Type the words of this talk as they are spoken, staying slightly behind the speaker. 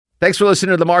Thanks for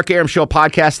listening to the Mark Arum Show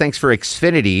podcast. Thanks for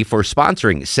Xfinity for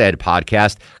sponsoring said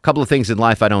podcast. A couple of things in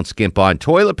life I don't skimp on.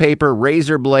 Toilet paper,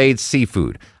 razor blades,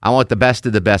 seafood. I want the best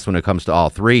of the best when it comes to all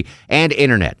three. And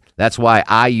internet. That's why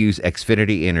I use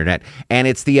Xfinity Internet. And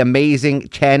it's the amazing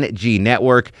 10G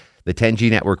network. The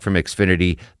 10G network from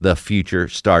Xfinity. The future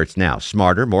starts now.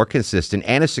 Smarter, more consistent,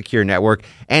 and a secure network.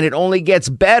 And it only gets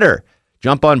better.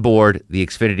 Jump on board the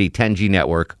Xfinity 10G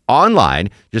network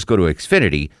online. Just go to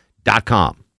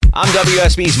Xfinity.com. I'm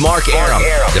WSB's Mark Arum.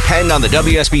 Depend on the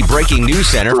WSB Breaking News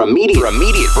Center for immediate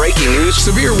breaking news,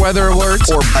 severe weather alerts,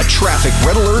 or a traffic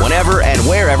red alert whenever and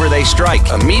wherever they strike.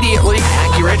 Immediately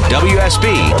accurate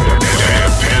WSB.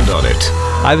 Depend on it.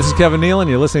 Hi, this is Kevin Nealon.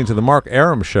 You're listening to the Mark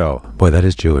Arum Show. Boy, that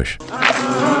is Jewish. He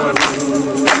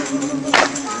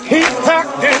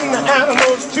packed in the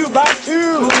animals 2 by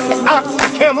 2, ox, a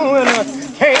camel, and a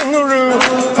kangaroo.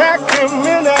 Packed him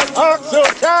in that ox so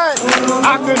tight,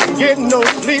 I couldn't get no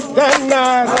sleep that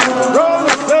night. Rolling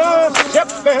Stones, Shep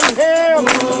and Ham,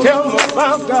 tell them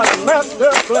about that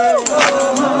master plan.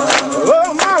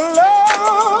 Oh, my Lord.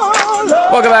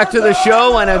 Welcome back to the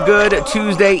show and a good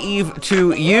Tuesday Eve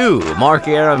to you. Mark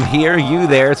Arum here, you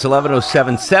there. It's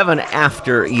 11:07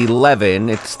 after 11.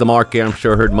 It's the Mark Arum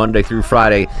Show, heard Monday through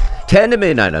Friday, 10 to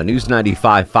midnight on News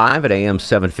 95.5 at AM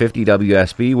 750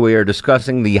 WSB. We are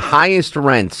discussing the highest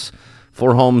rents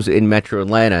for homes in Metro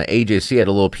Atlanta. AJC had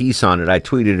a little piece on it. I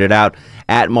tweeted it out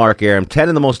at Mark Arum. 10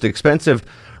 of the most expensive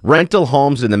rental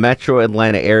homes in the Metro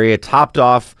Atlanta area, topped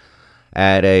off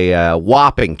at a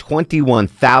whopping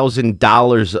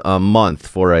 $21,000 a month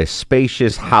for a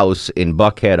spacious house in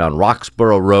Buckhead on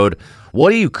Roxborough Road.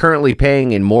 What are you currently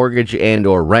paying in mortgage and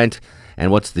or rent,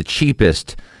 and what's the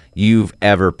cheapest you've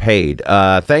ever paid?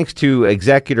 Thanks to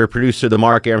executive producer of the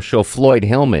Mark Arum Show, Floyd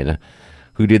Hillman,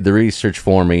 who did the research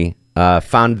for me,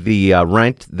 found the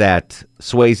rent that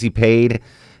Swayze paid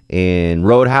in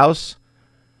Roadhouse.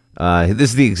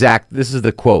 This is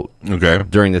the quote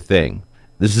during the thing.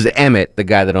 This is Emmett, the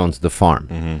guy that owns the farm.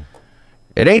 Mm-hmm.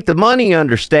 It ain't the money, you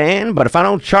understand, but if I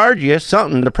don't charge you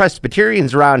something, the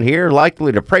Presbyterians around here are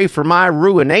likely to pray for my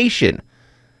ruination.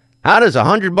 How does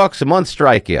 $100 a month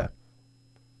strike you?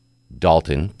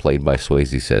 Dalton, played by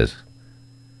Swayze, says,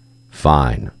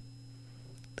 fine.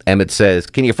 Emmett says,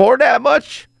 can you afford that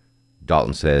much?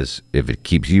 Dalton says, if it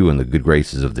keeps you in the good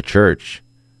graces of the church.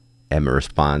 Emmett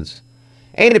responds,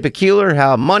 ain't it peculiar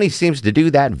how money seems to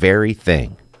do that very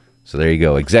thing? So there you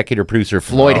go. Executive producer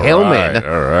Floyd Hillman.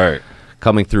 All right.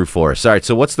 Coming through for us. All right,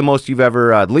 so what's the most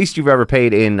least you've ever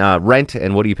paid in rent,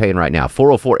 and what are you paying right now?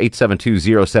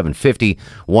 404-872-0750,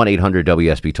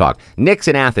 1-800-WSB-TALK. Nick's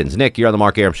in Athens. Nick, you're on the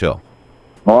Mark Arum Show.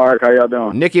 Mark, how y'all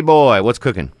doing? Nicky boy, what's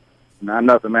cooking? Not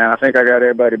nothing, man. I think I got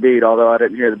everybody beat, although I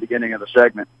didn't hear the beginning of the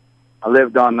segment. I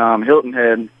lived on Hilton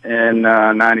Head in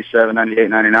 97, 98,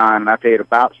 99, and I paid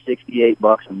about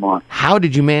 $68 a month. How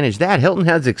did you manage that? Hilton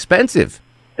Head's expensive.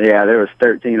 Yeah, there was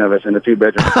 13 of us in a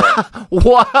 2-bedroom apartment.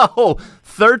 Wow,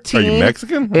 13 Are you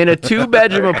Mexican? in a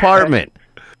 2-bedroom apartment.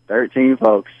 13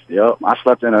 folks. Yep, I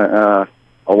slept in a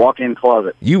walk-in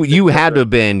closet. You had to have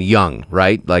been young,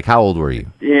 right? Like, how old were you?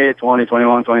 Yeah, 20,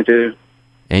 21, 22.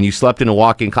 And you slept in a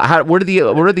walk-in closet. Where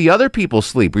did the other people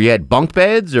sleep? Were you had bunk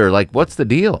beds, or like, what's the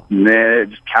deal? Nah,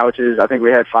 just couches. I think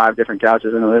we had 5 different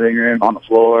couches in the living room, on the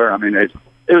floor. I mean, it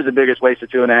was the biggest waste of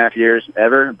 2.5 years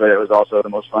ever, but it was also the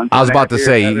most fun. I was about to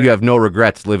say, you have no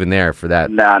regrets living there for that.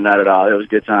 Nah, not at all. It was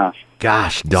good times.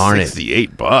 Gosh darn it.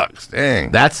 $68.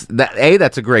 Dang. That's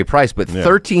a great price, but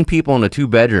 13 people in a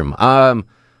 2-bedroom.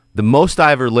 The most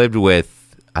I ever lived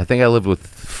with, I think I lived with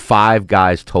 5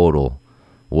 guys total,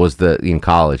 was in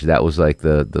college. That was like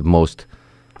the most,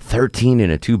 13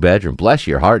 in a 2-bedroom. Bless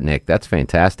your heart, Nick. That's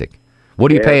fantastic. What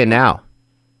are you paying now?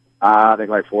 I think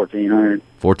like $1,400.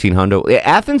 $1,400.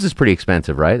 Athens is pretty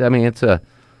expensive, right? I mean, it's a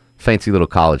fancy little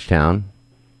college town.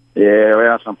 Yeah, we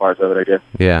have some parts of it, I guess.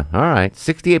 Yeah, all right.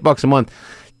 $68 a month.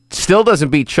 Still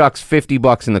doesn't beat Chuck's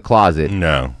 $50 in the closet.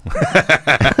 No. Things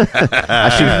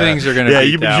are going to. Yeah,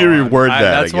 you reword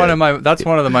that. That's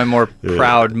one of my more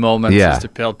proud moments is to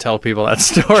tell people that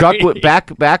story.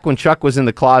 Chuck, back when Chuck was in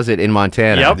the closet in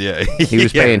Montana. Yep. Yeah, he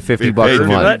was paying $50 a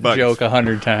month. That joke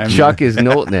 100 times. Chuck is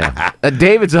now.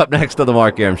 David's up next to the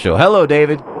Mark Arum Show. Hello,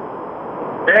 David.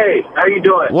 Hey, how you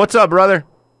doing? What's up, brother?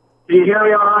 Can you hear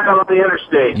me all right on the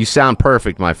interstate? You sound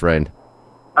perfect, my friend.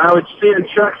 I was seeing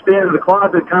Chuck stand in the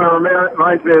closet. Kind of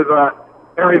reminds me of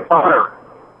Harry Potter.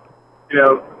 You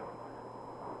know,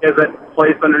 is that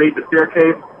place underneath the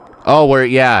staircase? Oh,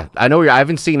 I know. I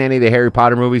haven't seen any of the Harry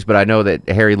Potter movies, but I know that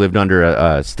Harry lived under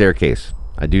a staircase.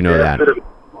 I do know that.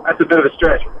 That's a bit of a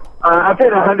stretch. I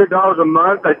paid $100 a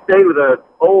month. I stayed with an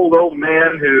old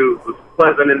man who was a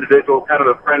pleasant individual, kind of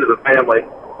a friend of the family.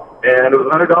 And it was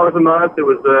 $100 a month. It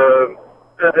was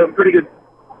a pretty good,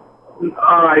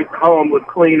 all right, home. Was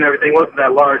clean and everything. It wasn't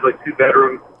that large, like 2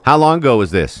 bedrooms. How long ago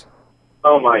was this?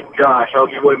 Oh, my gosh. I'll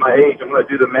give away my age. I'm going to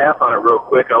do the math on it real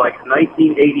quick. Like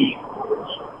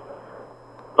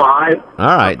 1985.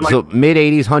 All right. So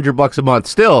mid-'80s, $100 a month.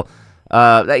 Still,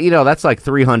 that's like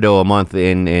 $300 a month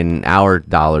in our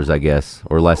dollars, I guess,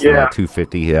 or less than that,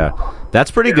 $250. Yeah. That's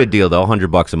pretty good deal, though,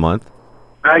 $100 a month.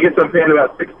 I guess I'm paying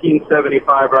about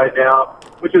 $16.75 right now,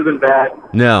 which isn't bad.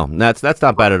 No, that's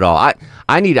not bad at all.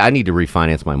 I need to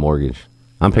refinance my mortgage.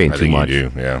 I'm paying too much. You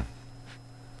do, yeah.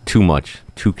 Too much.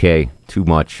 $2K. Too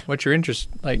much. What's your interest?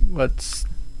 Like, what's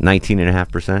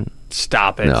 19.5%?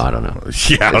 Stop it. No, I don't know.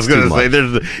 Yeah, I was going to say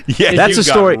that's a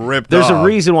story. There's off. a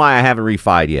reason why I haven't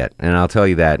refied yet, and I'll tell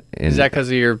you that. Is that because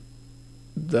of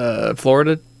the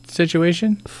Florida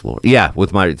situation? Yeah,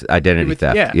 with my identity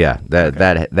theft. Yeah,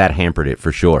 that hampered it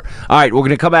for sure. All right, we're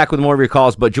going to come back with more of your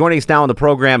calls, but joining us now on the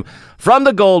program from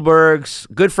the Goldbergs,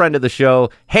 good friend of the show,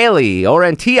 Haley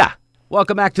Orrantia.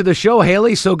 Welcome back to the show,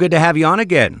 Haley. So good to have you on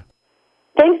again.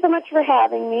 Thanks so much for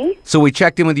having me. So we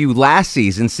checked in with you last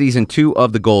season, season 2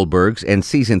 of the Goldbergs, and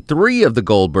season 3 of the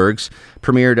Goldbergs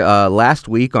premiered last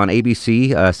week on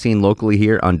ABC, seen locally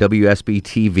here on WSB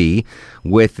TV,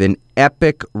 with an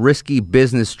epic, risky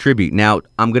business tribute. Now,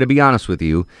 I'm going to be honest with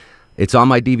you. It's on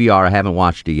my DVR. I haven't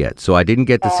watched it yet, so I didn't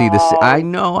get to see this. I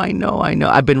know.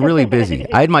 I've been really busy.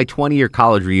 I had my 20-year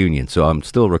college reunion, so I'm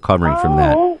still recovering from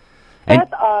that.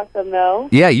 That's awesome, though.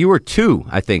 Yeah, you were 2,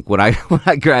 I think, when I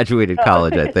graduated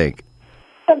college, I think.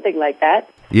 Something like that.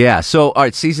 Yeah, so, all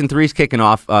right, season 3 is kicking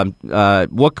off.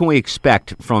 What can we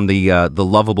expect from the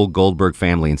lovable Goldberg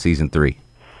family in season 3?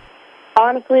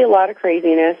 Honestly, a lot of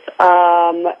craziness,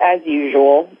 as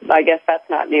usual. I guess that's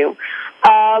not new.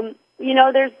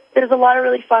 There's a lot of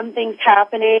really fun things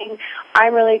happening.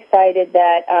 I'm really excited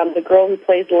that the girl who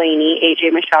plays Lainey,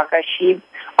 AJ Mashaka, she's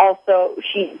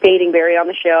dating Barry on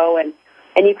the show, and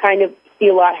you kind of see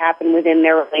a lot happen within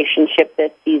their relationship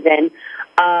this season.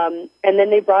 And then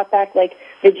they brought back, like,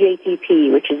 the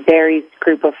JTP, which is Barry's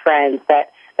group of friends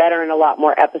that are in a lot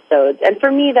more episodes. And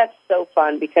for me, that's so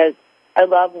fun because I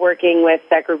love working with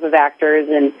that group of actors,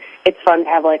 and it's fun to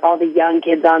have, like, all the young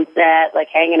kids on set, like,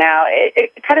 hanging out.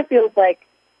 It kind of feels like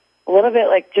a little bit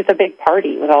like just a big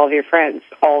party with all of your friends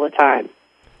all the time.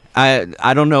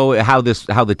 I don't know how the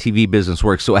TV business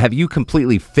works. So have you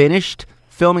completely finished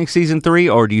filming season 3,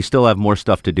 or do you still have more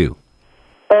stuff to do?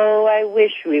 Oh, I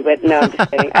wish we would. No, I'm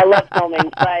just kidding. I love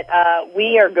filming, but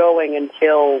we are going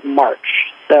until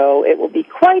March, so it will be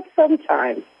quite some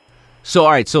time. So,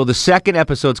 all right, so the second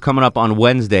episode's coming up on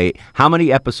Wednesday. How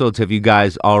many episodes have you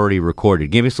guys already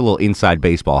recorded? Give us a little inside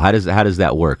baseball. How does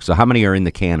that work? So how many are in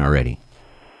the can already?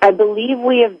 I believe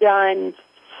we have done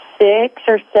 6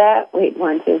 or 7. Wait,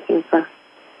 1, 2, 3, 4.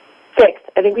 6.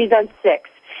 I think we've done 6.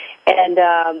 And,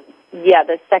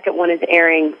 the second one is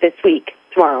airing this week,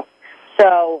 tomorrow.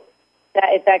 So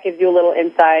if that gives you a little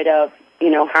insight of,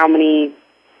 how many...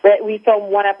 We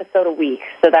film 1 episode a week,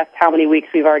 so that's how many weeks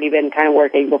we've already been kind of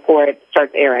working before it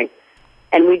starts airing.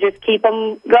 And we just keep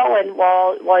them going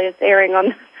while it's airing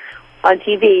on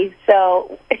TV,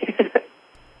 so...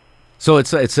 So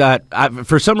it's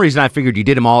for some reason I figured you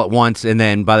did them all at once, and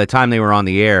then by the time they were on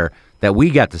the air, that we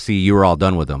got to see, you were all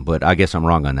done with them. But I guess I'm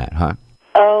wrong on that, huh?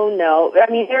 Oh no! I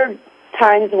mean, there are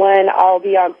times when I'll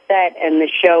be on set and the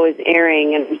show is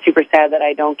airing, and I'm super sad that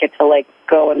I don't get to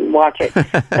go and watch it.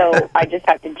 So I just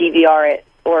have to DVR it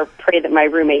or pray that my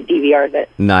roommate DVRs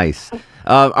it. Nice.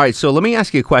 All right, so let me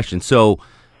ask you a question. So,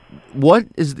 what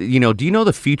is do you know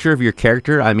the future of your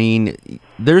character? I mean,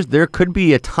 there could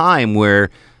be a time where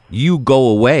you go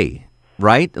away,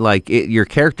 right? Like your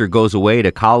character goes away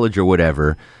to college or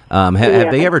whatever.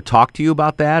 Have they ever talked to you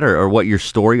about that or what your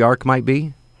story arc might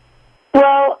be?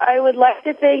 Well, I would like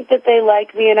to think that they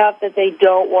like me enough that they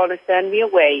don't want to send me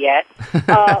away yet.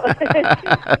 But,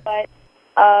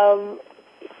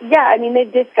 I mean,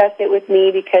 they've discussed it with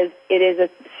me because it is a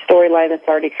storyline that's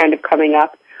already kind of coming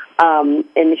up in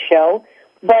the show.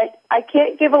 But I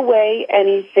can't give away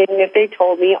anything that they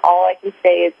told me. All I can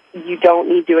say is you don't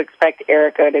need to expect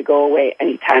Erica to go away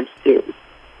anytime soon.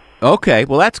 Okay,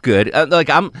 well that's good.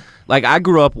 I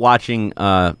grew up watching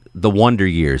The Wonder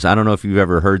Years. I don't know if you've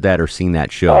ever heard that or seen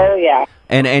that show. Oh yeah.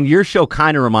 And your show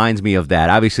kind of reminds me of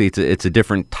that. Obviously, it's a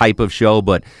different type of show,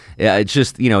 but it's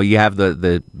just you have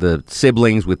the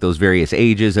siblings with those various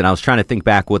ages. And I was trying to think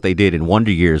back what they did in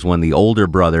Wonder Years when the older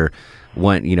brother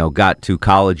got to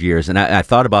college years. And I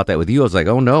thought about that with you. I was like,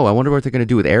 oh no, I wonder what they're going to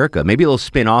do with Erica. Maybe they'll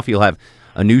spin off. You'll have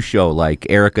a new show like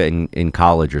Erica in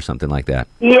college or something like that.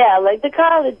 Yeah, like the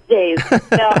college days.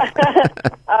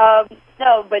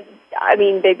 No, but I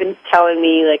mean, they've been telling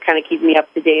me, like, kind of keeping me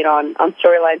up to date on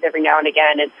storylines every now and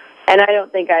again, and I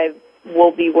don't think I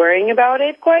will be worrying about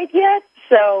it quite yet.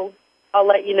 So I'll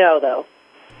let you know, though.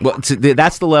 Well,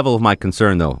 that's the level of my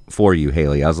concern, though, for you,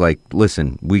 Haley. I was like,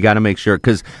 listen, we got to make sure,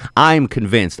 because I'm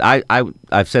convinced.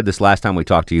 I've said this last time we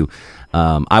talked to you.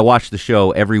 I watch the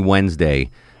show every Wednesday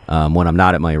when I'm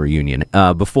not at my reunion,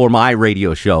 before my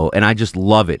radio show, and I just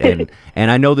love it.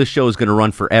 And I know this show is going to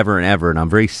run forever and ever, and I'm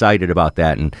very excited about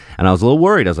that. And I was a little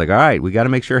worried. I was like, all right, we got to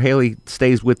make sure Haley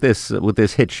stays with this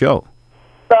hit show.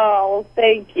 Oh,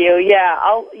 thank you. Yeah,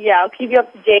 I'll keep you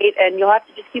up to date, and you'll have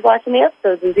to just keep watching the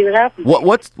episodes and see what happens.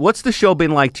 What's the show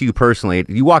been like to you personally?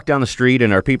 You walk down the street,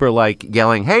 and are people like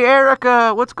yelling, "Hey,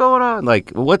 Erica, what's going on?"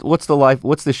 Like, what's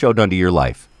the show done to your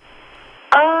life?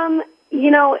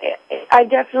 I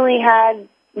definitely had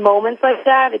moments like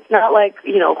that. It's not like,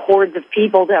 hordes of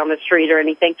people down the street or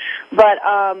anything. But,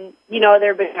 there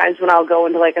have been times when I'll go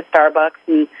into, like, a Starbucks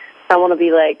and someone will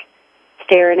be, like,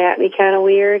 staring at me kind of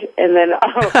weird. And then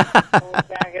I'll go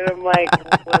back and I'm like,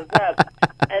 what's up?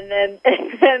 And then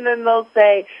they'll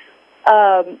say,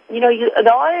 they'll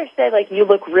either say, like, you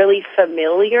look really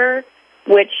familiar,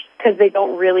 which, because they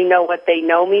don't really know what they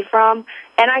know me from.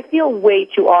 And I feel way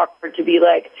too awkward to be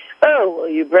like, oh, well,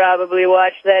 you probably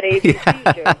watched that ABC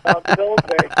show called The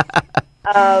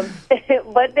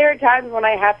Goldbergs. But there are times when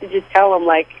I have to just tell them,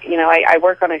 like, I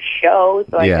work on a show,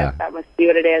 so I guess that must be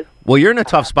what it is. Well, you're in a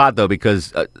tough spot, though,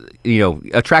 because,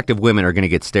 attractive women are going to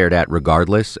get stared at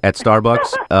regardless at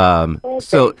Starbucks.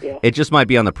 So it just might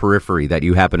be on the periphery that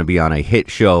you happen to be on a hit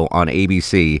show on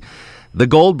ABC. The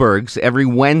Goldbergs, every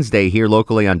Wednesday here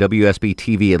locally on WSB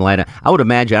TV Atlanta. I would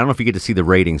imagine, I don't know if you get to see the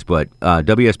ratings, but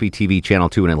WSB TV Channel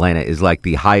 2 in Atlanta is like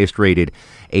the highest rated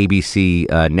ABC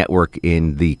network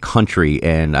in the country.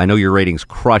 And I know your ratings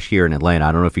crush here in Atlanta.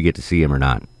 I don't know if you get to see them or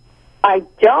not. I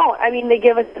don't. I mean, they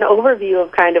give us an overview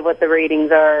of kind of what the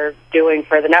ratings are doing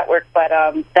for the network, but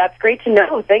that's great to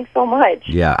know. Thanks so much.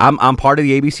 Yeah, I'm part of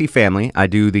the ABC family. I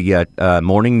do the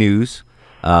morning news.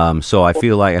 So I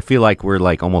feel like we're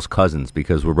like almost cousins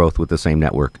because we're both with the same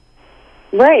network.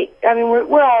 Right. I mean,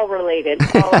 we're all related.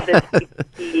 All of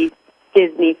this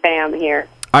Disney fam here.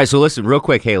 All right. So listen, real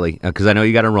quick, Haley, because I know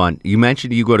you got to run. You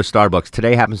mentioned you go to Starbucks.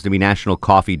 Today happens to be National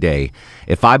Coffee Day.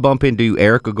 If I bump into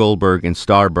Erica Goldberg in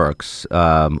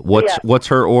Starbucks, what's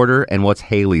her order and what's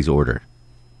Haley's order?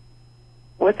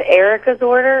 What's Erica's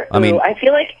order? I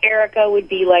feel like Erica would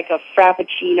be like a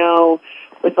Frappuccino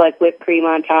with, like, whipped cream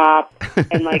on top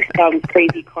and, like, some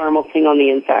crazy caramel thing on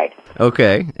the inside.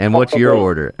 Okay, and what's your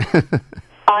order?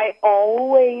 I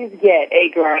always get a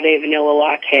grande vanilla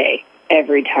latte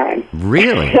every time.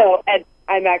 Really? So, and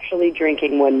I'm actually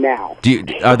drinking one now. Do you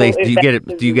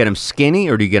get them skinny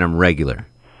or do you get them regular?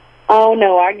 Oh,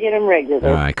 no, I get them regular.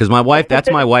 All right, because that's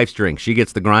my wife's drink. She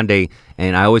gets the grande,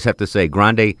 and I always have to say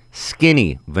grande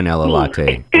skinny vanilla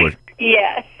latte.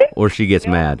 Yes. Or she gets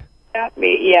mad. Not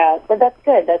me, yeah, but that's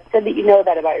good. That's good that you know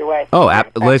that about your wife. Oh,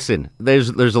 listen, there's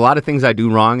a lot of things I do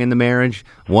wrong in the marriage.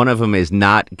 One of them is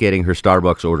not getting her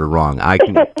Starbucks order wrong. I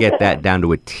can get that down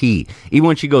to a T. Even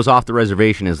when she goes off the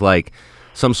reservation is like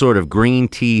some sort of green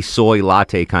tea soy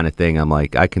latte kind of thing. I'm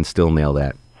like, I can still nail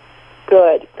that.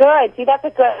 Good. See, that's a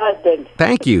good husband.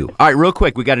 Thank you. All right, real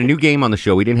quick, we got a new game on the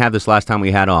show. We didn't have this last time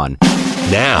we had on.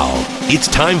 Now, it's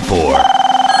time for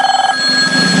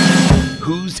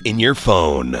Who's in Your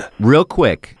Phone? Real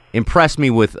quick, impress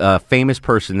me with a famous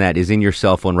person that is in your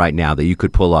cell phone right now that you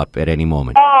could pull up at any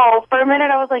moment. Oh, for a minute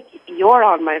I was like, you're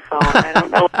on my phone. I don't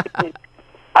know.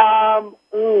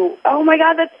 Oh my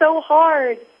God, that's so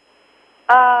hard.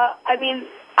 I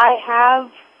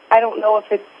don't know if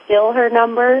it's still her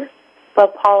number,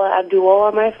 but Paula Abdul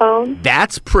on my phone.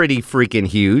 That's pretty freaking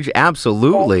huge.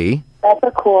 Absolutely. That's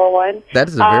a cool one. That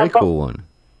is a very cool one.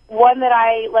 One that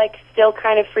I, still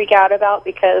kind of freak out about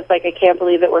because, I can't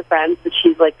believe that we're friends, but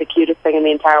she's, the cutest thing in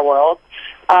the entire world.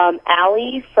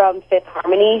 Allie from Fifth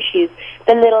Harmony. She's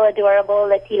the little adorable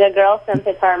Latina girl from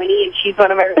Fifth Harmony, and she's one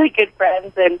of my really good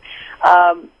friends. And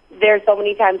there's so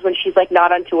many times when she's,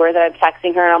 not on tour that I'm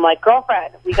texting her, and I'm like,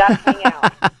 girlfriend, we got to hang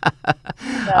out.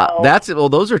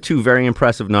 Those are two very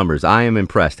impressive numbers. I am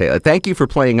impressed. Hey, thank you for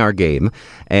playing our game,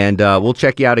 and we'll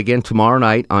check you out again tomorrow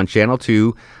night on Channel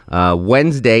 2,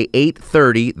 Wednesday,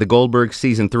 8:30, The Goldberg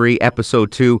Season 3,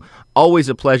 Episode 2. Always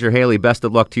a pleasure, Haley. Best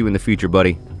of luck to you in the future,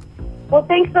 buddy. Well,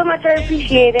 thanks so much. I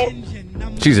appreciate it.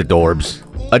 She's adorbs.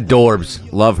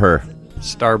 Adorbs. Love her.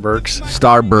 Starburks.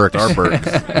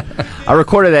 I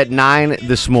recorded at 9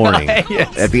 this morning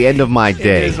Yes. at the end of my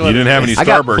day. is what You didn't have any Starburks. I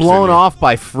got blown off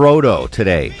by Frodo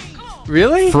today.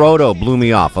 Really? Frodo blew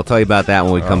me off. I'll tell you about that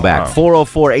when we come back.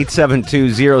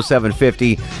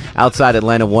 404-872-0750. Outside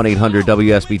Atlanta,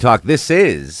 1-800-WSB Talk. This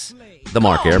is the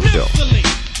Mark Arum Show. We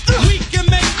can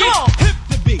make it hip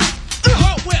to be.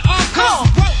 What we're all called,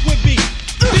 what would be.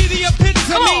 Be the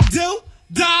epitome, do,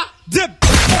 da, dip.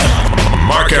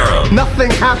 Mark Arum.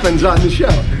 Nothing happens on the show.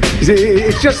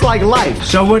 It's just like life.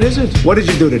 So what is it? What did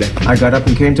you do today? I got up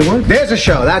and came to work. There's a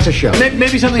show. That's a show.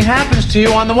 Maybe something happens to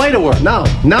you on the way to work. No,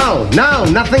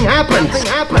 nothing happens.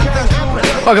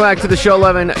 Welcome back to the show,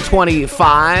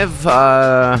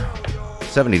 11:25.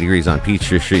 70 degrees on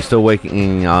Peachtree Street. Still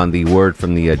waiting on the word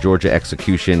from the Georgia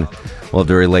execution. Well, the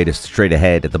very latest straight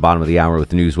ahead at the bottom of the hour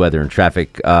with news, weather, and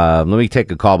traffic. Let me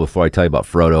take a call before I tell you about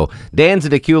Frodo. Dan's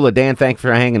in Decula. Dan, thanks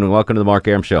for hanging, and welcome to the Mark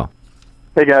Arum Show.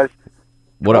 Hey, guys.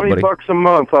 What up, buddy? $20 a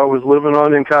month I was living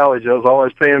on in college. I was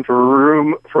always paying for a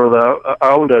room for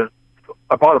I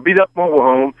bought a beat-up mobile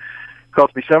home.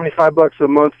 Cost me $75 a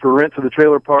month for rent to the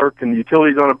trailer park, and the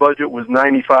utilities on a budget was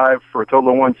 $95 for a total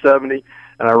of $170.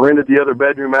 And I rented the other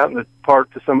bedroom out in the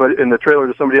park to somebody in the trailer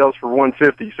to somebody else for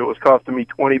 $150. So it was costing me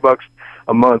 $20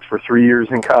 a month for 3 years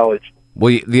in college.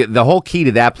 Well, the whole key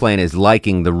to that plan is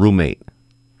liking the roommate.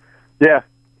 Yeah.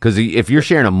 Because if you're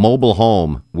sharing a mobile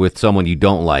home with someone you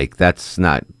don't like, that's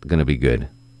not going to be good.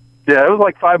 Yeah, it was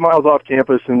like 5 miles off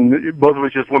campus, and both of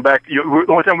us just went back. The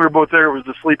only time we were both there was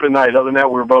to sleep at night. Other than that,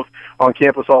 we were both on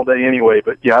campus all day anyway.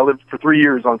 But yeah, I lived for 3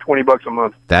 years on $20 a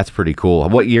month. That's pretty cool.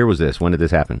 What year was this? When did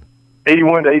this happen?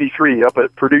 81 to 83 up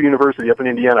at Purdue University up in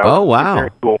Indiana. Oh, wow. Very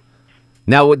cool.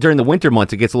 Now, during the winter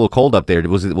months, it gets a little cold up there.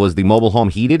 Was the mobile home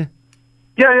heated?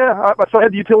 Yeah. So I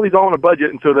had the utilities all on a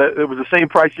budget, and so that it was the same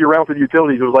price year round for the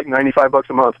utilities. It was like $95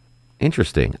 a month.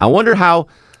 Interesting. I wonder how.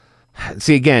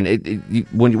 See, again,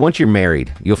 once you're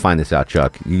married, you'll find this out,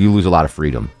 Chuck. You lose a lot of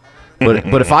freedom. But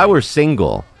if I were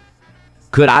single,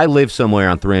 could I live somewhere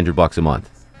on $300 a month?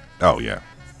 Oh yeah.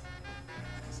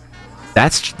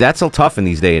 That's so tough in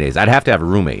these days and days. I'd have to have a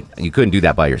roommate. You couldn't do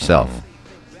that by yourself.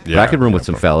 Yeah, but I could room with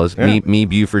some fellas. Yeah. Me,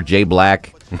 Buford, Jay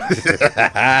Black,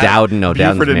 Dowden. No,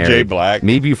 Dowden's Buford and married. Jay Black.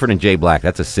 Me, Buford, and Jay Black.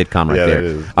 That's a sitcom right there. That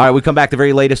is. All right, we come back to the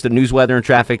very latest of news, weather, and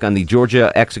traffic on the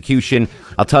Georgia execution.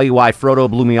 I'll tell you why Frodo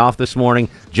blew me off this morning.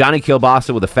 Johnny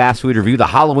Kilbasa with a fast food review, the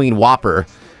Halloween Whopper,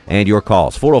 and your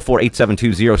calls.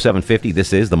 404-872-0750.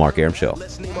 This is the Mark Arum Show.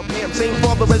 Same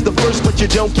father as the first, but you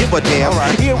don't give a damn.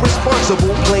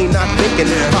 Irresponsible, plain not thinking.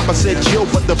 Papa said chill,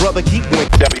 but the brother keep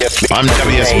winking. I'm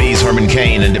WSB's Herman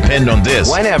Cain, and depend on this.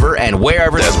 Whenever and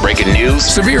wherever there's breaking news,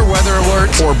 severe weather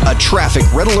alerts, or a traffic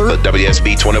red alert, the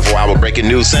WSB 24-hour breaking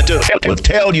news center will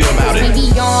tell you about it.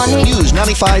 News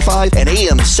 95.5 and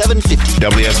AM 750.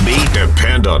 WSB,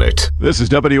 depend on it. This is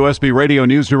WSB Radio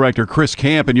News Director Chris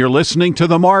Camp, and you're listening to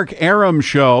the Mark Arum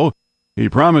Show. He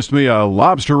promised me a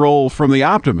lobster roll from the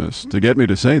Optimist to get me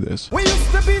to say this. We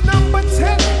used to be number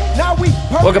 10. Now we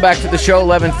Welcome back to the show,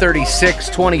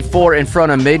 11:36, 24 in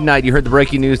front of midnight. You heard the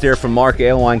breaking news there from Mark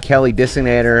Aylwine. Kelly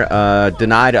Dissinator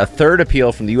denied a third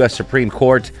appeal from the U.S. Supreme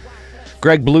Court.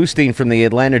 Greg Bluestein from the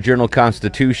Atlanta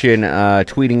Journal-Constitution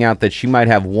tweeting out that she might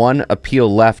have one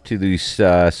appeal left to the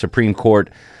Supreme Court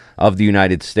of the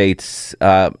United States.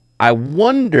 I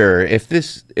wonder if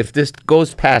this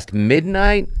goes past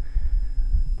midnight,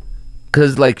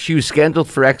 because like she was scheduled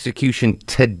for execution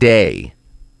today.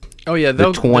 Oh yeah,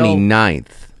 the 29th.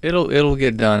 It'll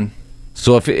get done.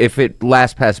 So if it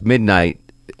lasts past midnight,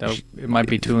 it might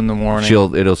be 2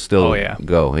 a.m. It'll still Oh,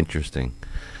 go. Interesting.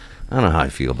 I don't know how I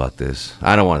feel about this.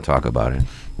 I don't want to talk about it.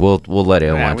 We'll let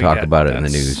Aylwine talk about it in the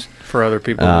news for other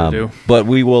people to do. But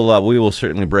we will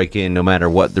certainly break in no matter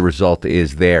what the result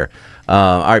is there.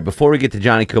 All right, before we get to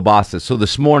Johnny Kilbasa, so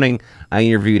this morning I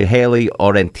interviewed Haley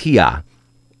Orentilla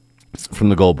from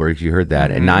the Goldbergs. You heard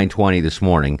that at 9:20 this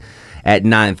morning. At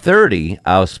 9:30,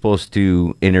 I was supposed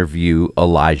to interview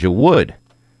Elijah Wood,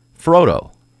 Frodo,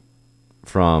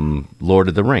 from Lord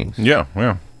of the Rings. Yeah.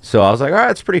 So I was like, all right,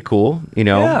 that's pretty cool.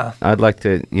 I'd like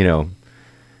to,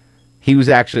 he was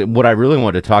actually, what I really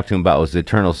wanted to talk to him about was the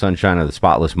Eternal Sunshine of the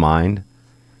Spotless Mind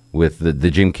with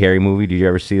the Jim Carrey movie. Did you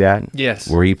ever see that? Yes.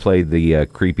 Where he played the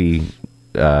creepy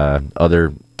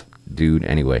other dude.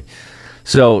 Anyway,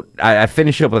 so I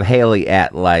finished up with Haley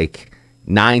at like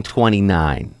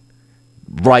 9:29.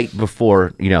 Right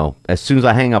before, as soon as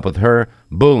I hang up with her,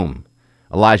 boom,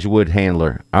 Elijah Wood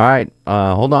handler. All right,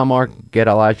 hold on, Mark. Get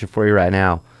Elijah for you right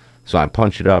now. So I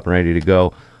punch it up and ready to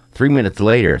go. 3 minutes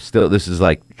later, still, this is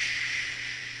like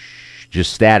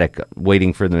just static,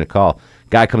 waiting for them to call.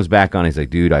 Guy comes back on. He's like,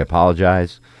 dude, I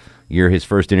apologize. You're his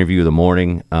first interview of the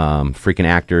morning. Freaking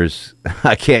actors.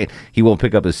 I can't. He won't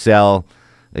pick up his cell.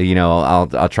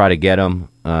 I'll try to get him.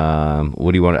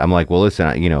 What do you want? I'm like, well, listen.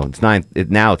 It's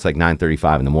now it's like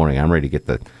 9:35 in the morning. I'm ready to get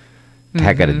the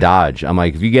heck out of Dodge. I'm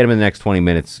like, if you get him in the next 20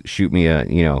 minutes, shoot me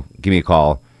give me a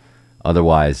call.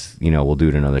 Otherwise, we'll do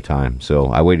it another time. So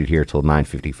I waited here till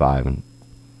 9:55 and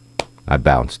I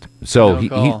bounced. So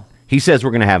he says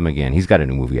we're gonna have him again. He's got a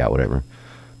new movie out, whatever.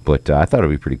 But I thought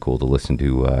it'd be pretty cool to listen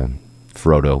to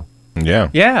Frodo. Yeah.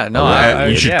 Yeah, no,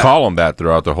 you should call him that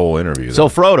throughout the whole interview. So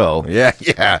Frodo.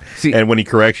 Yeah. See, and when he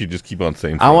corrects you, just keep on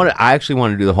saying I actually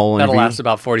want to do the whole interview. That'll last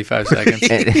about 45 seconds.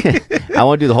 I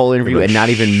want to do the whole interview and not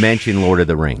even mention Lord of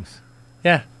the Rings.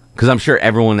 Yeah. Because I'm sure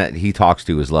everyone that he talks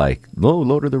to is like, oh,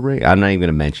 Lord of the Rings. I'm not even going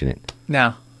to mention it.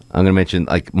 No. I'm going to mention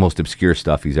like most obscure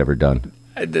stuff he's ever done.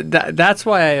 That's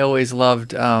why I always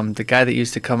loved the guy that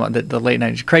used to come on the late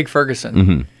night, Craig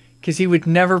Ferguson. Because he would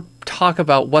never talk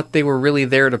about what they were really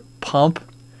there to pump.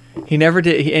 He never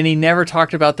did, and he never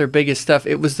talked about their biggest stuff.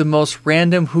 It was the most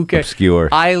random obscure.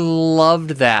 I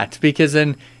loved that because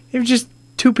then it was just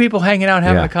two people hanging out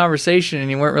having a conversation,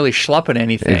 and you weren't really schlepping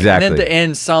anything. Exactly. And at the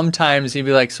end, sometimes he'd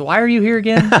be like, "So why are you here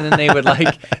again?" And then they would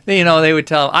they would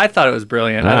tell him. I thought it was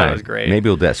brilliant. I thought it was great. Maybe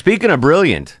we'll do that. Speaking of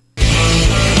brilliant.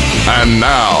 And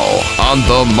now, on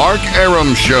the Mark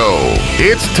Arum Show,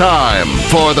 it's time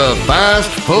for the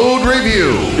Fast Food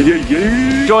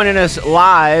Review. Joining us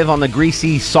live on the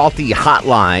greasy, salty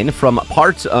hotline from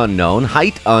parts unknown,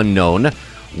 height unknown,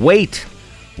 weight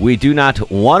we do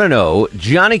not want to know,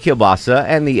 Johnny Kilbasa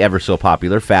and the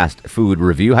ever-so-popular Fast Food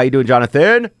Review. How you doing,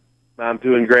 Jonathan? I'm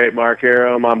doing great, Mark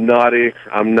Arum. I'm naughty.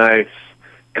 I'm nice.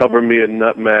 Cover me in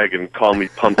nutmeg and call me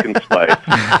pumpkin spice.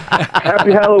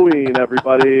 Happy Halloween,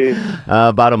 everybody.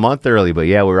 About a month early, but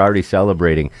yeah, we're already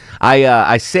celebrating.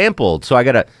 I sampled, so I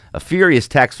got a furious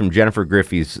text from Jennifer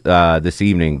Griffey's this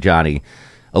evening, Johnny,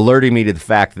 alerting me to the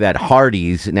fact that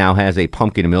Hardee's now has a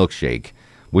pumpkin milkshake,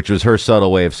 which was her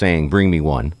subtle way of saying, bring me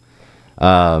one.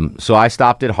 So I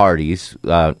stopped at Hardee's,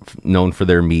 known for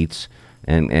their meats,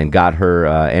 and got her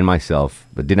and myself,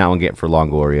 but did not want to get for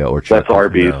Longoria or Chuck. That's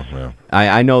Arby's. No.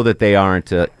 I know that they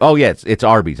aren't. It's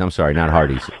Arby's. I'm sorry, not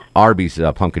Hardee's. Arby's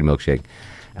pumpkin milkshake.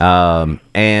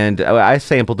 And I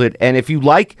sampled it, and if you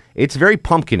like, it's very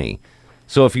pumpkin-y.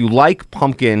 So if you like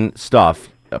pumpkin stuff,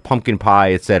 pumpkin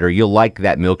pie, etc., you'll like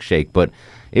that milkshake, but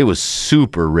it was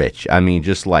super rich. I mean,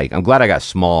 just like, I'm glad I got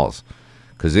Smalls,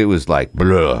 because it was like,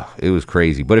 blah, it was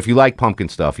crazy. But if you like pumpkin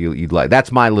stuff, you'd like,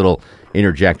 that's my little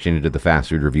interjection into the fast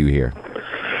food review here.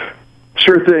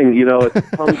 Sure thing.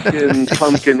 It's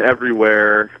pumpkin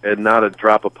everywhere, and not a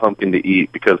drop of pumpkin to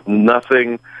eat, because none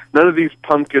of these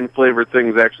pumpkin-flavored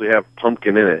things actually have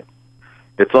pumpkin in it.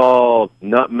 It's all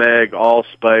nutmeg,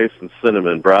 allspice, and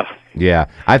cinnamon, bruh. Yeah.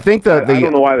 I think I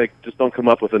don't know why they just don't come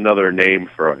up with another name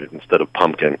for it instead of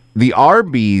pumpkin. The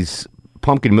Arby's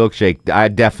pumpkin milkshake, I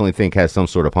definitely think has some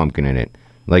sort of pumpkin in it.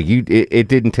 Like, it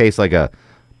didn't taste like a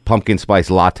pumpkin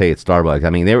spice latte at Starbucks. I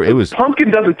mean, it was...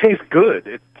 Pumpkin doesn't taste good.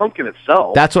 It's pumpkin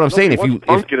itself. That's what I'm saying. If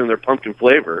pumpkin in their pumpkin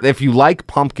flavor. If you like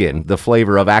pumpkin, the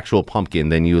flavor of actual pumpkin,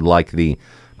 then you would like the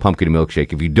pumpkin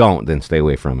milkshake. If you don't, then stay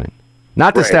away from it.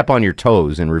 Not to step on your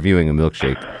toes in reviewing a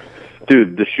milkshake.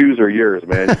 Dude, the shoes are yours,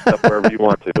 man. You step wherever you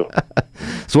want to.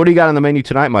 So what do you got on the menu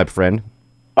tonight, my friend?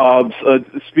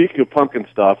 Speaking of pumpkin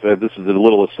stuff, this is a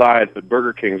little aside, but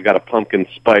Burger King's got a pumpkin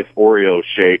spice Oreo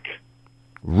shake.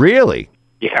 Really?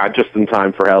 Yeah, just in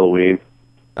time for Halloween.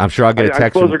 I'm sure I'll get a text. I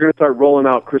suppose they're going to start rolling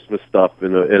out Christmas stuff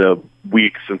in a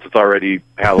week since it's already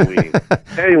Halloween.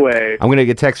 Anyway. I'm going to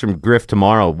get a text from Griff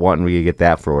tomorrow wanting me to get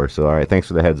that for her. So, all right, thanks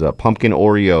for the heads up. Pumpkin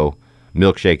Oreo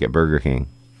milkshake at Burger King.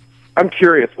 I'm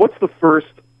curious, what's the first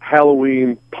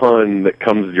Halloween pun that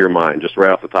comes to your mind, just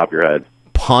right off the top of your head?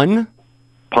 Pun?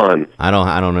 Pun. I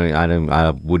don't know.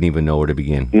 I wouldn't even know where to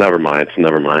begin. Never mind.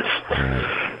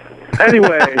 Right.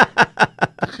 Anyway,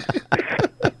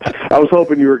 I was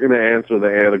hoping you were going to answer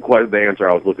the answer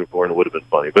I was looking for, and it would have been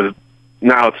funny. But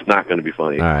now it's not going to be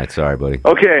funny. All right, sorry, buddy.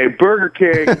 Okay, Burger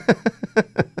King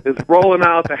is rolling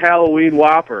out the Halloween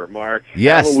Whopper, Mark.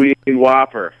 Yes. Halloween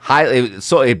Whopper.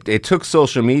 So it took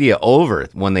social media over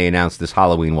when they announced this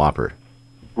Halloween Whopper.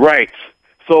 Right.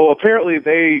 So apparently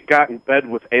they got in bed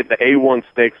with the A1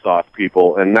 steak sauce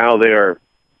people, and now they are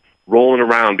rolling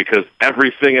around because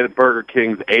everything at Burger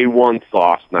King's A1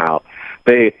 sauce now.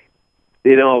 They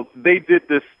did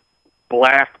this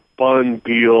black bun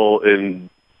deal in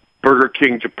Burger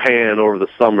King Japan over the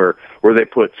summer where they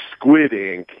put squid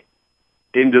ink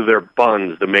into their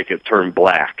buns to make it turn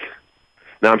black.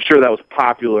 Now, I'm sure that was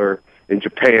popular in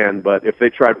Japan, but if they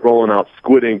tried rolling out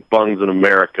squid ink buns in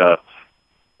America,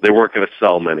 they weren't going to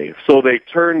sell many. So they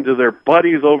turned to their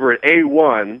buddies over at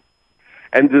A1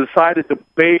 and decided to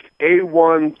bake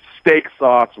A1 steak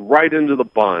sauce right into the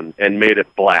bun and made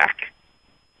it black.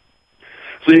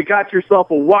 So you got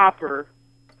yourself a Whopper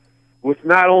with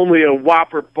not only a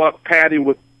Whopper patty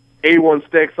with A1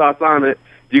 steak sauce on it,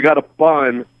 you got a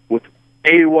bun with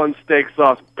A1 steak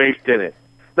sauce baked in it.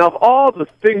 Now, of all the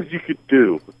things you could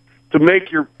do to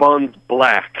make your buns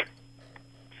black,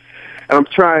 and I'm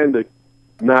trying to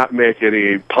not make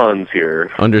any puns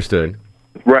here. Understood.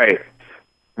 Right.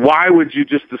 Why would you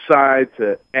just decide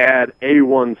to add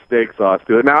A1 steak sauce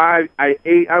to it? Now, I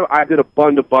did a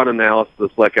bun-to-bun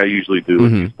analysis like I usually do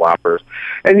with these Whoppers.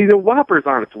 And the Whopper's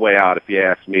on its way out, if you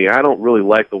ask me. I don't really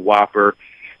like the Whopper.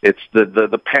 It's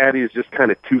the patty is just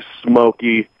kind of too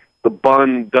smoky. The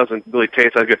bun doesn't really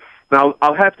taste that good. Now,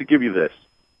 I'll have to give you this.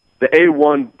 The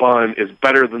A1 bun is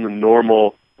better than the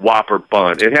normal Whopper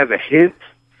bun. It has a hint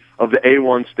of the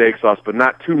A1 steak sauce, but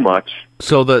not too much.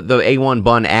 So the A1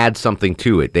 bun adds something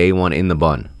to it, the A1 in the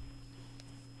bun.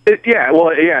 It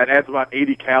adds about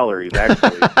 80 calories,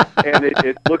 actually. And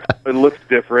it looks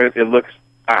different. It looks...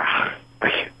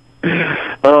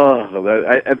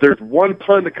 there's one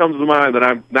pun that comes to mind that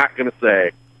I'm not going to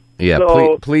say. Yeah,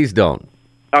 so, please don't.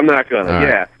 I'm not going to,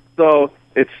 yeah. So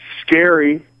it's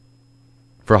scary.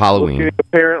 For Halloween.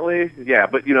 Apparently, yeah,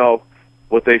 but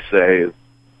what they say is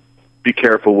be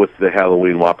careful with the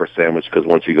Halloween Whopper sandwich because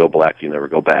once you go black, you never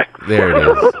go back. There it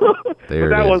is. There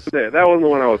that it is. wasn't it. That wasn't the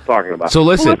one I was talking about. So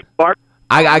listen, we're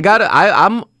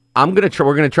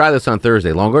gonna try this on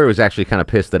Thursday. Longoria was actually kind of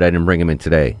pissed that I didn't bring him in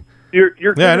today. You're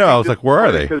I know. I was like, where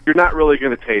are they? Because you're not really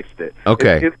going to taste it.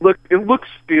 Okay. It looks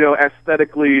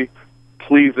aesthetically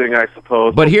pleasing, I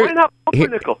suppose. But why not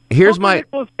pumpernickel? Here's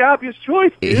Pumpernickel is the obvious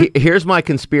choice. Dude. Here's my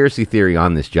conspiracy theory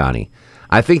on this, Johnny.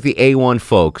 I think the A1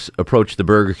 folks approached the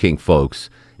Burger King folks,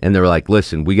 and they were like,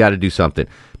 listen, we got to do something.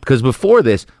 Because before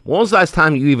this, when was the last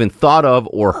time you even thought of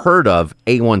or heard of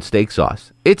A1 steak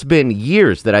sauce? It's been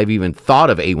years that I've even thought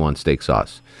of A1 steak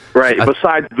sauce. Right.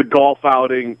 Besides the golf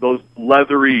outing, those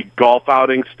leathery golf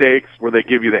outing steaks where they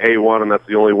give you the A1, and that's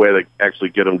the only way to actually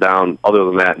get them down. Other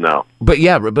than that, no. But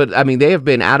I mean, they have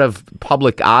been out of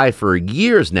public eye for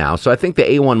years now. So I think the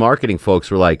A1 marketing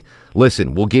folks were like,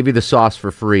 listen, we'll give you the sauce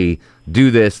for free.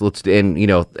 Do this. And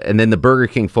then the Burger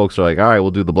King folks are like, all right,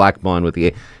 we'll do the black bun with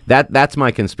the that's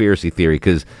my conspiracy theory.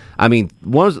 Because I mean,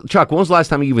 Chuck, when was the last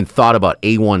time you even thought about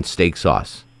A1 steak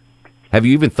sauce? Have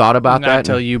you even thought about that? Not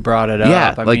until you brought it up.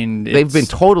 Yeah, I mean, they've been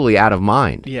totally out of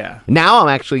mind. Yeah. Now I'm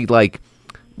actually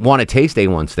want to taste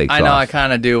A1 steak sauce. I know. I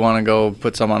kind of do want to go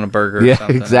put some on a burger. Yeah, or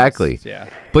something. exactly. Yeah.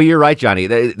 But you're right, Johnny.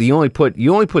 You only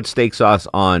put steak sauce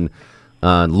on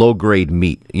low grade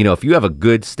meat. If you have a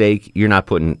good steak, you're not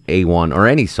putting A1 or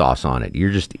any sauce on it.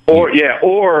 You're just or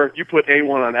you put A1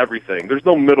 on everything. There's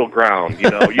no middle ground. You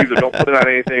either don't put it on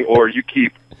anything or you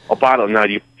keep a bottle. Now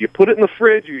you put it in the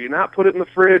fridge or you not put it in the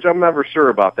fridge. I'm never sure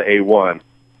about the A1,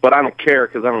 but I don't care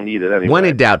because I don't need it anyway. When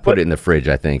in doubt, put it in the fridge.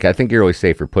 I think you're always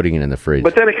safer putting it in the fridge.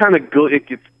 But then it kind of it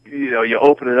gets you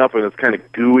open it up and it's kind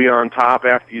of gooey on top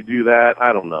after you do that.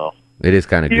 I don't know. It is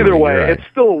kind of either gooey, way. right. It's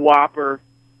still a Whopper.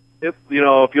 If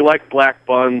you like black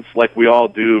buns like we all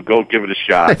do, go give it a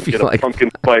shot. Get a pumpkin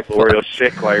spice Oreo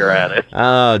shake while you're at it.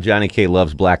 Oh, Johnny K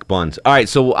loves black buns. All right,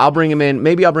 so I'll bring him in.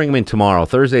 Maybe I'll bring him in tomorrow.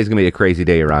 Thursday's going to be a crazy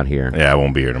day around here. Yeah, I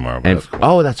won't be here tomorrow. But that's cool.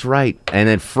 Oh, that's right. And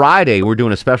then Friday, we're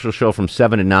doing a special show from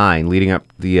 7 to 9 leading up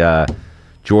the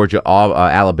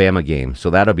Georgia-Alabama game. So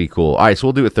that'll be cool. All right, so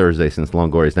we'll do it Thursday since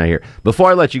Longoria's not here.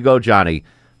 Before I let you go, Johnny,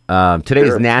 today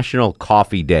is National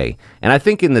Coffee Day. And I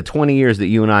think in the 20 years that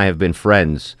you and I have been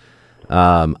friends,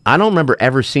 I don't remember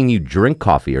ever seeing you drink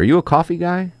coffee. Are you a coffee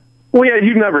guy? Well, yeah,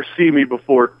 you never see me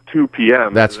before 2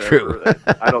 p.m. That's true.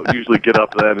 I don't usually get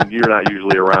up then, and you're not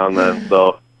usually around then.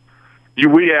 So,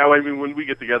 when we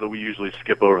get together, we usually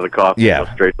skip over the coffee. And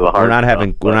go straight to the heart.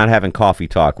 We're not having coffee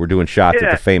talk. We're doing shots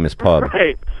at the famous pub.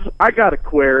 Right. I got a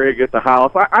Keurig at the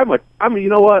house. You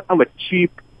know what? I'm a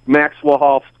cheap Maxwell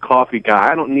House coffee guy.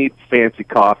 I don't need fancy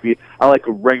coffee. I like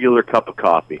a regular cup of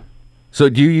coffee. So,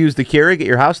 do you use the Keurig at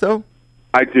your house though?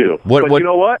 I do. But you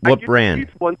know what? What I get brand?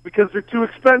 These ones because they're too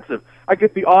expensive. I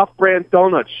get the off-brand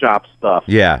donut shop stuff.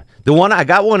 Yeah. I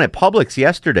got one at Publix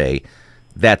yesterday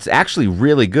that's actually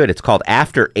really good. It's called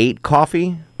After 8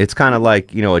 Coffee. It's kind of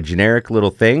like, a generic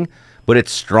little thing, but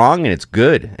it's strong and it's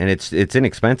good and it's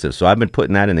inexpensive. So I've been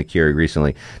putting that in the Keurig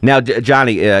recently. Now,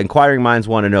 Johnny, inquiring minds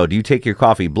want to know, do you take your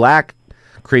coffee black,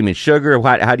 cream and sugar?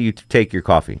 How do you take your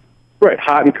coffee? Right,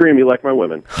 hot and creamy like my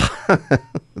women.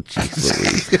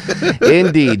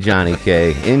 Indeed, Johnny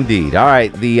K. Indeed. All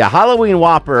right, the Halloween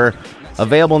Whopper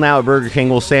available now at Burger King.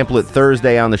 We'll sample it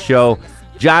Thursday on the show.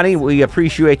 Johnny, we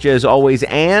appreciate you as always.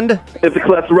 And if the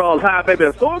cholesterol is high, baby,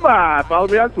 so am I. Follow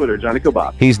me on Twitter, Johnny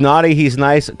Kilbasa. he's naughty, he's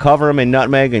nice. Cover him in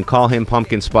nutmeg and call him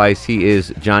pumpkin spice. He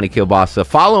is Johnny Kilbasa.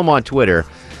 Follow him on Twitter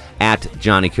at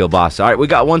Johnny Kilbasa. All right, we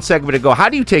got one segment to go. How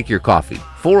do you take your coffee?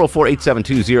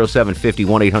 404-872-0750,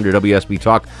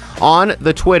 1-800-WSB-TALK. On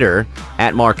the Twitter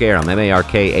at Mark Arum,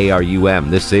 M-A-R-K-A-R-U-M.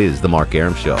 This is The Mark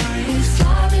Arum Show.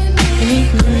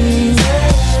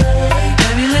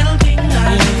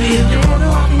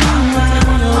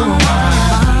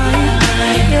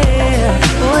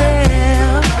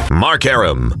 Mark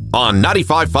Arum on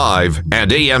 95.5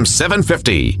 and AM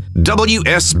 750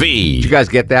 WSB. Did you guys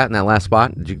get that in that last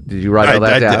spot? Did you write all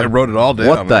that down? I wrote it all down.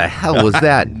 What the hell was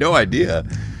that? No idea.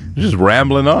 Just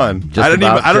rambling on. Just I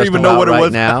don't even know what it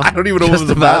was. Now. I don't even know what it was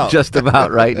about. Just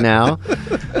about right now.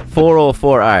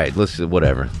 404. All right,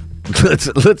 whatever.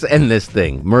 Let's end this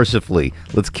thing mercifully.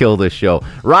 Let's kill this show.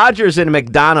 Roger's in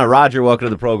McDonough. Roger, welcome to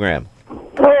the program.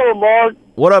 Hello, Mark.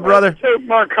 What up, brother? Take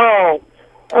my call.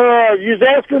 You was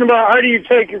asking about how do you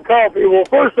take your coffee. Well,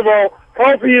 first of all,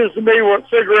 coffee is to me what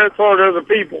cigarettes are to other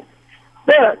people.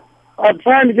 But I'm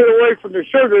trying to get away from the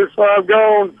sugar, so I've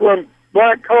gone from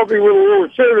black coffee with a little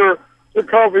sugar to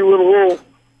coffee with a little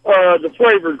the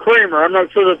flavored creamer. I'm not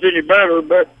sure that's any better,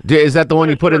 but Is that the one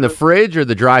you put in the fridge or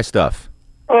the dry stuff?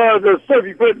 the stuff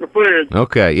you put in the fridge.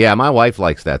 Okay, yeah, my wife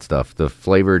likes that stuff. The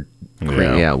flavored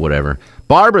cream, yeah, whatever.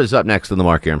 Barbara's up next on the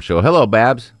Mark Arum Show. Hello,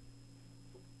 Babs.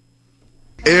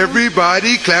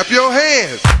 Everybody clap your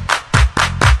hands.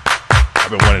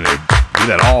 I've been wanting to do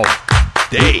that all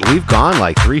day. We've gone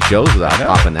like 3 shows without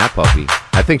popping that puppy.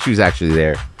 I think she was actually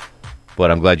there, but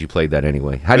I'm glad you played that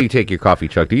anyway. How do you take your coffee,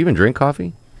 Chuck? Do you even drink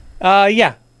coffee?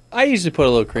 Yeah. I usually put a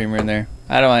little creamer in there.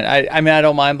 I don't mind. I mean, I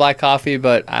don't mind black coffee,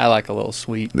 but I like a little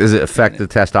sweet. Does it affect the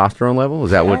testosterone level?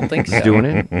 Is that what don't think is so. doing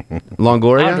it?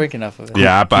 Longoria? I don't drink enough of it.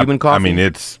 Yeah, Cuban coffee?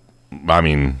 I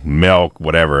mean, milk,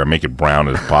 whatever. I make it brown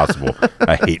as possible.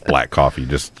 I hate black coffee.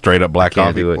 Just straight up black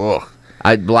Can't coffee. do it. Ugh.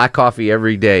 I black coffee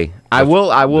every day. I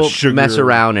will sugar, mess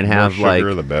around and more have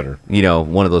sugar, the better.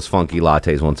 One of those funky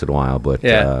lattes once in a while. But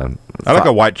Yeah. I like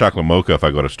a white chocolate mocha if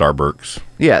I go to Starbucks.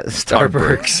 Yeah,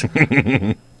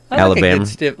 Starbucks. I Alabama. like a good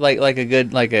stiff, like a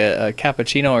good a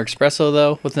cappuccino or espresso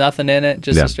though, with nothing in it.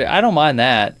 Just Yeah. a straight. I don't mind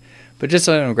that, but just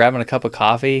grabbing a cup of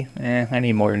coffee, I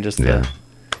need more than just the.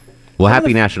 Well,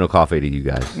 happy National Coffee Day to you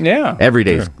guys. Yeah. Every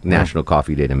day's National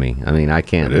Coffee Day to me. I mean, I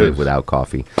can't It live is. without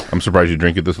coffee. I'm surprised you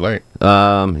drink it this late.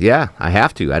 Yeah, I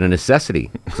have to, out of necessity,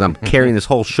 because I'm carrying this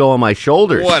whole show on my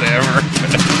shoulders. Whatever.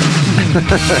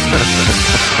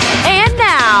 And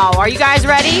now, are you guys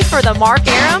ready for the Mark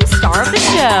Arum Star of the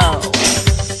Show?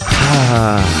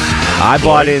 I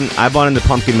bought in the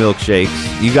pumpkin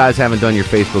milkshakes. You guys haven't done your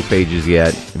Facebook pages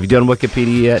yet. Have you done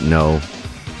Wikipedia yet? No.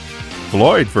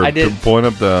 Floyd for I did. pulling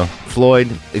up the Floyd,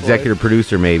 executive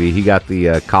producer, maybe. He got the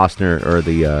Costner or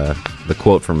the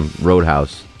quote from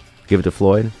Roadhouse. Give it to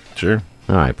Floyd? Sure.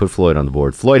 All right, put Floyd on the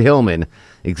board. Floyd Hillman,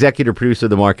 executive producer of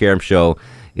the Mark Arum Show,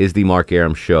 is the Mark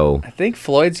Arum Show. I think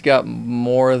Floyd's got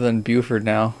more than Buford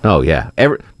now. Oh, yeah.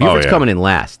 Buford's coming in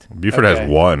last. Buford has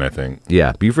one, I think.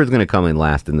 Yeah, Buford's going to come in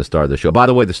last in the Star of the Show. By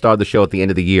the way, the Star of the Show at the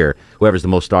end of the year, whoever's the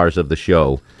most stars of the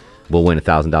show will win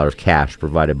 $1,000 cash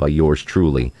provided by yours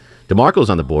truly. DeMarco's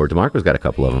on the board. DeMarco's got a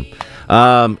couple of them.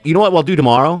 You know what we'll do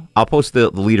tomorrow? I'll post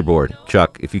the leaderboard,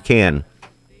 Chuck, if you can.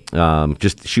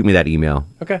 Just shoot me that email.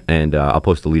 Okay. And I'll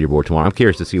post the leaderboard tomorrow. I'm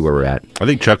curious to see where we're at. I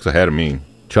think Chuck's ahead of me.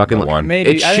 Chuck and one.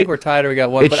 Maybe. I think we're tied or we got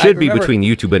one. It but should I be remember- between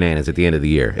you two bananas at the end of the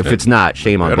year. If it's not,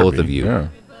 shame on Better both be, of you. yeah.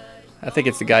 I think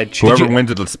it's the guy. Whoever wins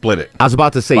it, let's split it. I was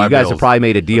about to say, you guys have probably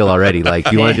made a deal already.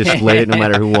 Like, you want to just split it no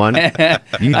matter who won? You I did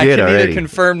can already. neither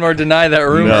confirm nor deny that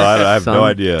rumor. No, I have no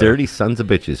idea. Dirty sons of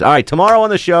bitches. All right, tomorrow on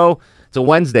the show, it's a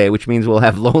Wednesday, which means we'll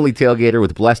have Lonely Tailgater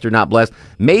with Blessed or Not Blessed.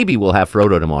 Maybe we'll have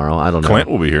Frodo tomorrow. I don't know. Clint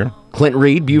will be here. Clint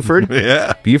Reed, Buford.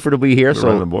 Yeah. Buford will be here, They're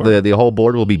running so the board. the whole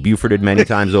board will be Buforded many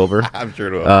times over. I'm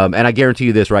sure it will. And I guarantee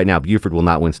you this right now, Buford will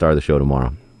not win Star of the Show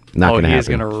tomorrow. Not going to happen. He is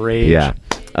going to rage. Yeah.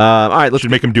 All right, let's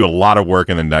Should make him do a lot of work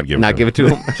and then not give it to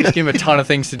him. Just give him a ton of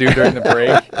things to do during the break.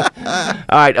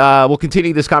 All right, we'll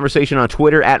continue this conversation on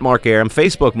Twitter at Mark Arum,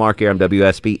 Facebook Mark Arum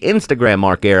WSB, Instagram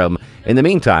Mark Arum. In the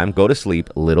meantime, go to sleep,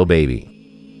 little baby.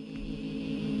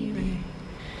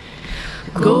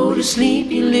 Go to sleep,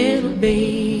 you little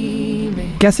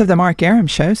baby. Guests of the Mark Arum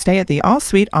Show stay at the All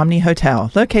Suite Omni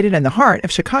Hotel, located in the heart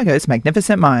of Chicago's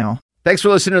Magnificent Mile. Thanks for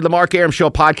listening to the Mark Arum Show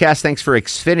podcast. Thanks for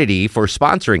Xfinity for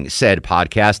sponsoring said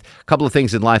podcast. A couple of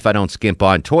things in life I don't skimp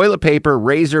on. Toilet paper,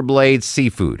 razor blades,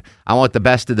 seafood. I want the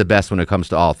best of the best when it comes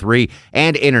to all three.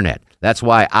 And internet. That's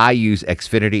why I use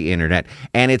Xfinity Internet.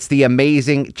 And it's the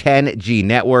amazing 10G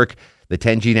network. The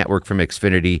 10G network from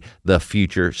Xfinity, the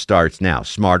future starts now.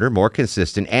 Smarter, more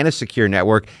consistent, and a secure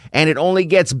network, and it only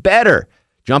gets better.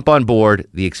 Jump on board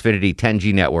the Xfinity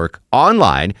 10G network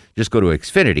online. Just go to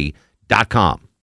Xfinity.com.